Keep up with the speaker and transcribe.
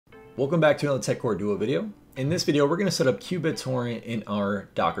Welcome back to another TechCore Duo video. In this video, we're going to set up Qbittorrent in our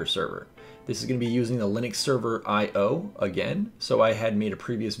Docker server. This is going to be using the Linux server IO again. So I had made a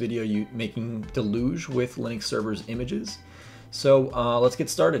previous video making Deluge with Linux server's images. So let's get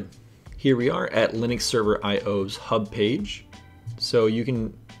started. Here we are at Linux server IO's hub page. So you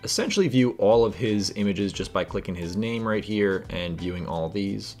can essentially view all of his images just by clicking his name right here and viewing all of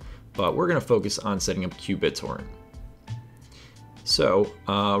these. But we're going to focus on setting up Qbittorrent. So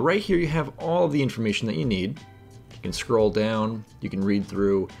right here you have all of the information that you need. You can scroll down, you can read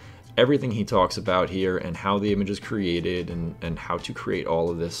through everything he talks about here and how the image is created and how to create all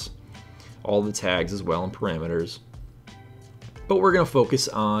of this, all the tags as well and parameters. But we're going to focus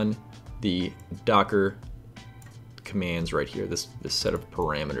on the Docker commands right here, this set of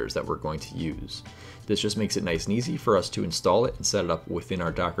parameters that we're going to use. This just makes it nice and easy for us to install it and set it up within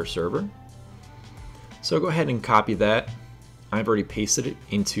our Docker server. So go ahead and copy that. I've already pasted it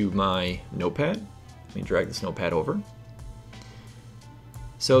into my notepad. Let me drag this notepad over.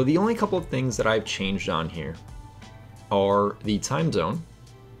 So the only couple of things that I've changed on here are the time zone.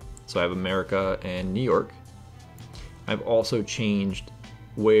 So I have America and New York. I've also changed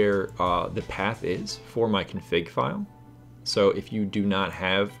where the path is for my config file. So if you do not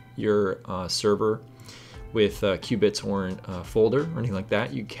have your server with Qbittorrent folder or anything like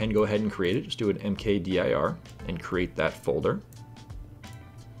that, you can go ahead and create it. Just do an mkdir and create that folder.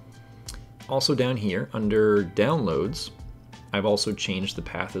 Also down here under downloads, I've also changed the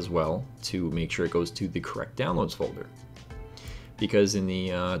path as well to make sure it goes to the correct downloads folder. Because in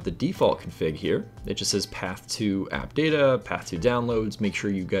the default config here, it just says path to app data, path to downloads. Make sure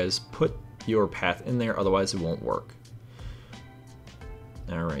you guys put your path in there, otherwise it won't work.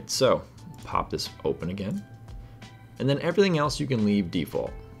 All right, so pop this open again. And then everything else you can leave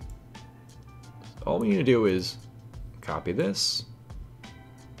default. All we need to do is copy this.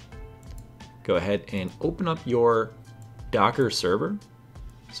 Go ahead and open up your Docker server.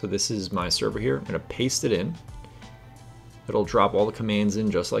 So this is my server here. I'm going to paste it in. It'll drop all the commands in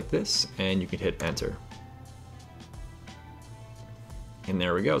just like this, and you can hit enter. And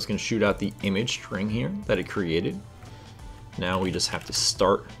there we go. It's going to shoot out the image string here that it created. Now we just have to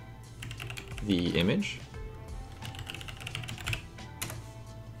start the image.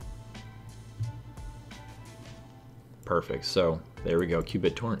 Perfect. So there we go.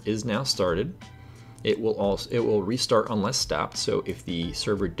 Qbittorrent is now started. It will restart unless stopped. So if the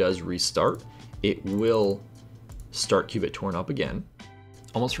server does restart, it will start Qbittorrent up again.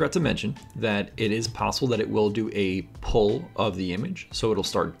 Almost forgot to mention that it is possible that it will do a pull of the image. So it'll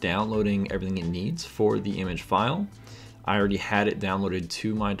start downloading everything it needs for the image file. I already had it downloaded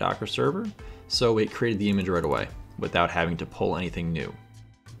to my Docker server, so it created the image right away without having to pull anything new.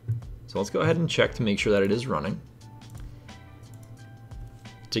 So let's go ahead and check to make sure that it is running.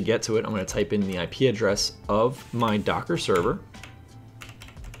 To get to it, I'm going to type in the IP address of my Docker server,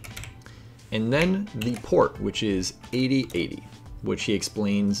 and then the port, which is 8080, which he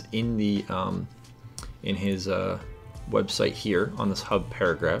explains in the in his website here on this hub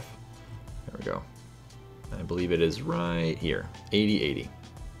paragraph. There we go. I believe it is right here, 8080.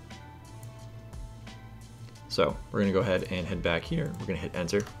 So we're going to go ahead and head back here. We're going to hit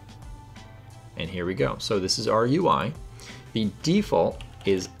enter, and here we go. So this is our UI. The default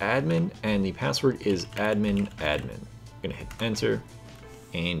is admin and the password is admin. I'm gonna hit enter,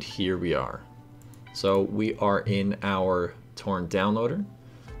 and here we are. So we are in our torrent downloader.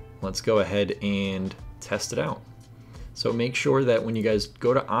 Let's go ahead and test it out. So make sure that when you guys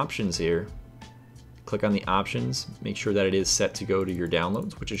go to options here, click on the options, make sure that it is set to go to your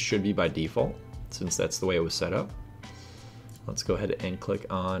downloads, which it should be by default since that's the way it was set up. Let's go ahead and click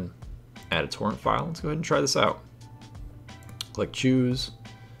on add a torrent file. Let's go ahead and try this out. Click choose.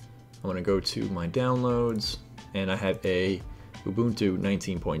 I'm going to go to my downloads, and I have a Ubuntu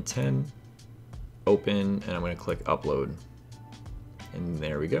 19.10 open, and I'm going to click upload. And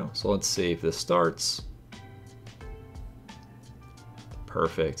there we go. So let's see if this starts.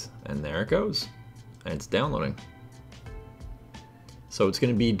 Perfect. And there it goes. And it's downloading. So it's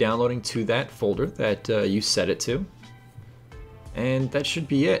going to be downloading to that folder that you set it to. And that should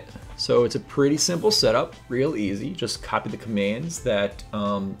be it. So it's a pretty simple setup, real easy. Just copy the commands that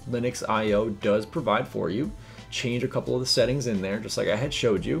Linux IO does provide for you. Change a couple of the settings in there, just like I had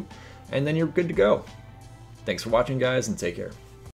showed you, and then you're good to go. Thanks for watching, guys, and take care.